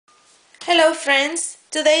Hello friends,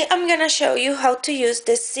 today I'm gonna show you how to use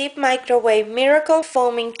the Zep Microwave Miracle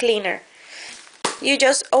Foaming Cleaner. You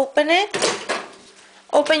just open it,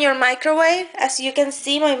 open your microwave. As you can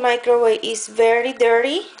see, my microwave is very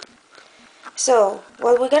dirty. So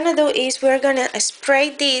what we're gonna do is we're gonna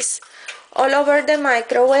spray this all over the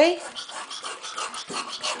microwave.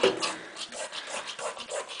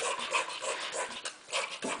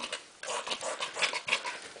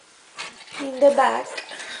 In the back.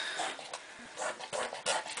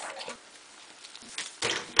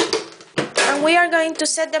 And we are going to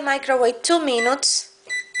set the microwave 2 minutes.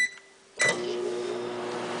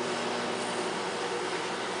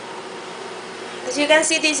 As you can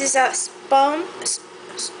see, this is a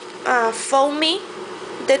foamy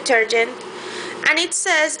detergent, and it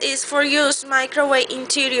says it's for use microwave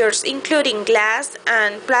interiors including glass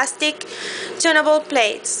and plastic tunable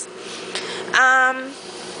plates.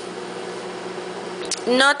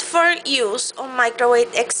 Not for use on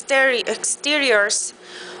microwave exteriors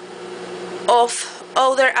of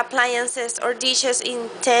other appliances or dishes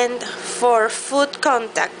intended for food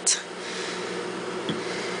contact.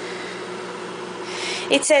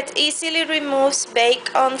 It said easily removes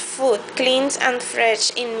bake-on food, cleans and fresh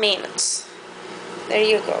in minutes. There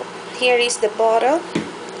you go. Here is the bottle.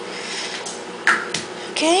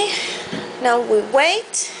 Okay, now we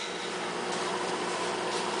wait.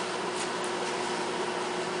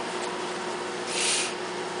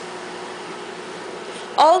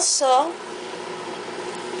 Also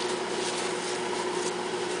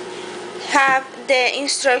have the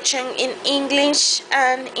instruction in English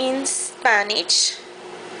and in Spanish.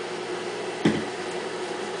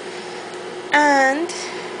 And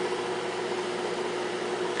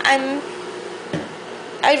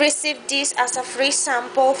I received this as a free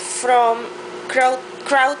sample from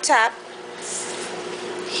CrowdTap.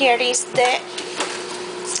 Here is the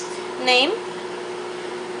name.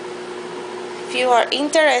 If you are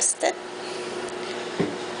interested.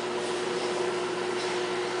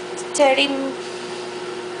 30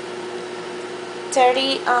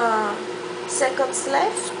 seconds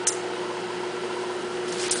left.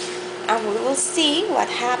 And we will see what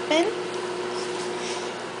happened.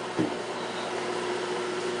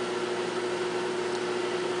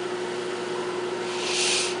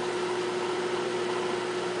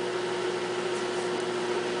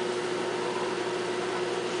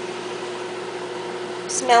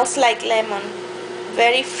 Smells like lemon,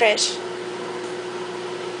 very fresh.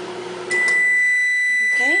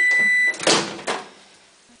 Okay.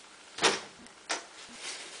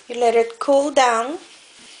 You let it cool down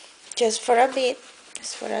just for a bit,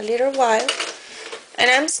 just for a little while.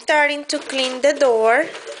 And I'm starting to clean the door.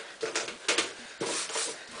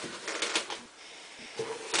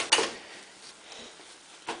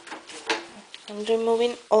 I'm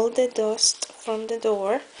removing all the dust from the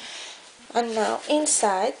door. And now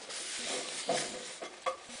inside,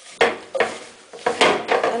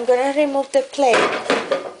 I'm gonna remove the plate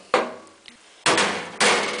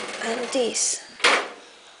and this.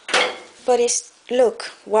 But it's, look,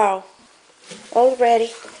 wow,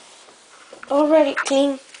 already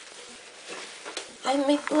clean. I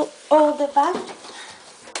make all the back.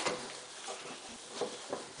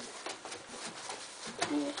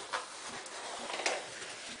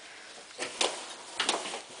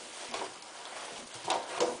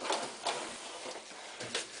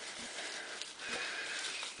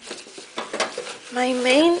 My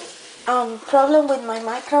main problem with my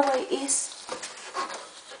microwave is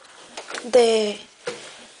the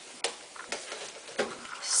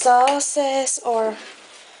sauces or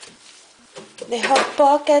the hot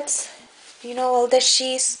pockets. You know, all the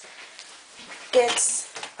cheese gets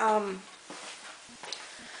to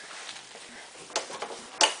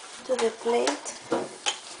the plate.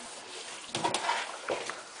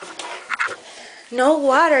 No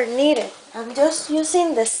water needed. I'm just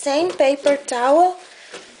using the same paper towel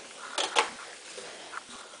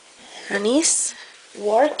and it's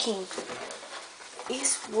working.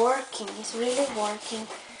 It's working. It's really working.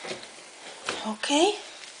 Okay.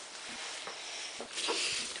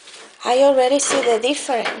 I already see the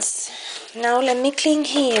difference. Now let me clean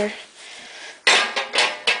here.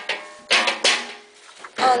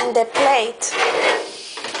 And the plate.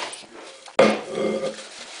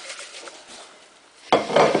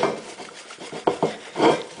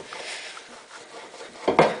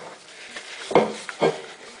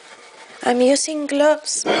 I'm using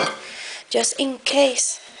gloves just in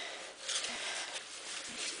case,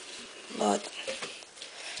 but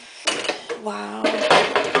wow,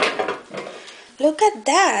 look at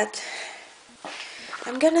that.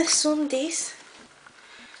 I'm gonna zoom this.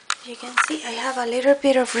 You can see I have a little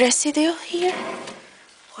bit of residue here.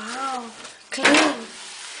 Wow, clean.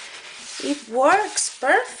 It works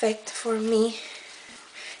perfect for me.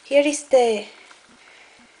 Here is the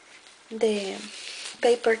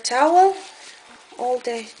paper towel. All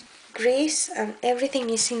the grease and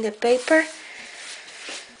everything is in the paper.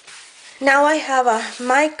 Now I have a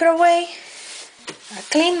microwave, a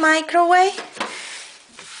clean microwave.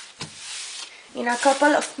 In a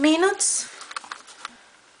couple of minutes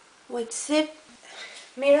with Zep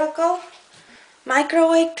Miracle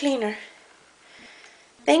Microwave Cleaner.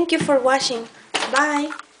 Thank you for watching. Bye.